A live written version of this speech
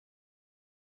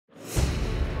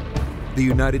The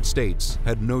United States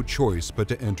had no choice but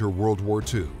to enter World War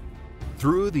II.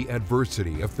 Through the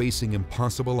adversity of facing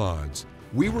impossible odds,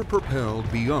 we were propelled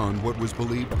beyond what was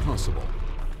believed possible.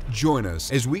 Join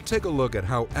us as we take a look at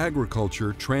how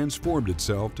agriculture transformed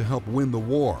itself to help win the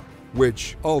war,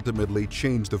 which ultimately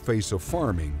changed the face of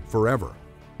farming forever.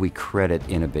 We credit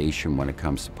innovation when it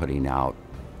comes to putting out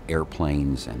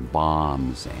airplanes and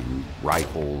bombs and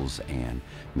rifles and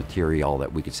material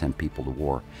that we could send people to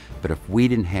war. But if we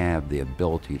didn't have the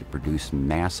ability to produce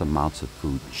mass amounts of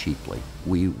food cheaply,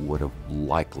 we would have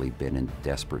likely been in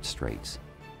desperate straits.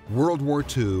 World War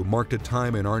II marked a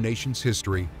time in our nation's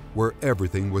history where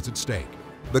everything was at stake.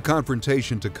 The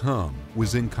confrontation to come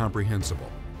was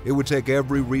incomprehensible. It would take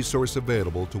every resource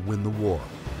available to win the war.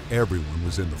 Everyone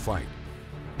was in the fight.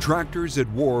 Tractors at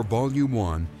War Volume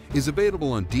 1 is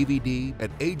available on DVD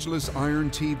at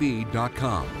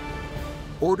agelessirontv.com.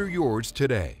 Order yours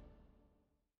today.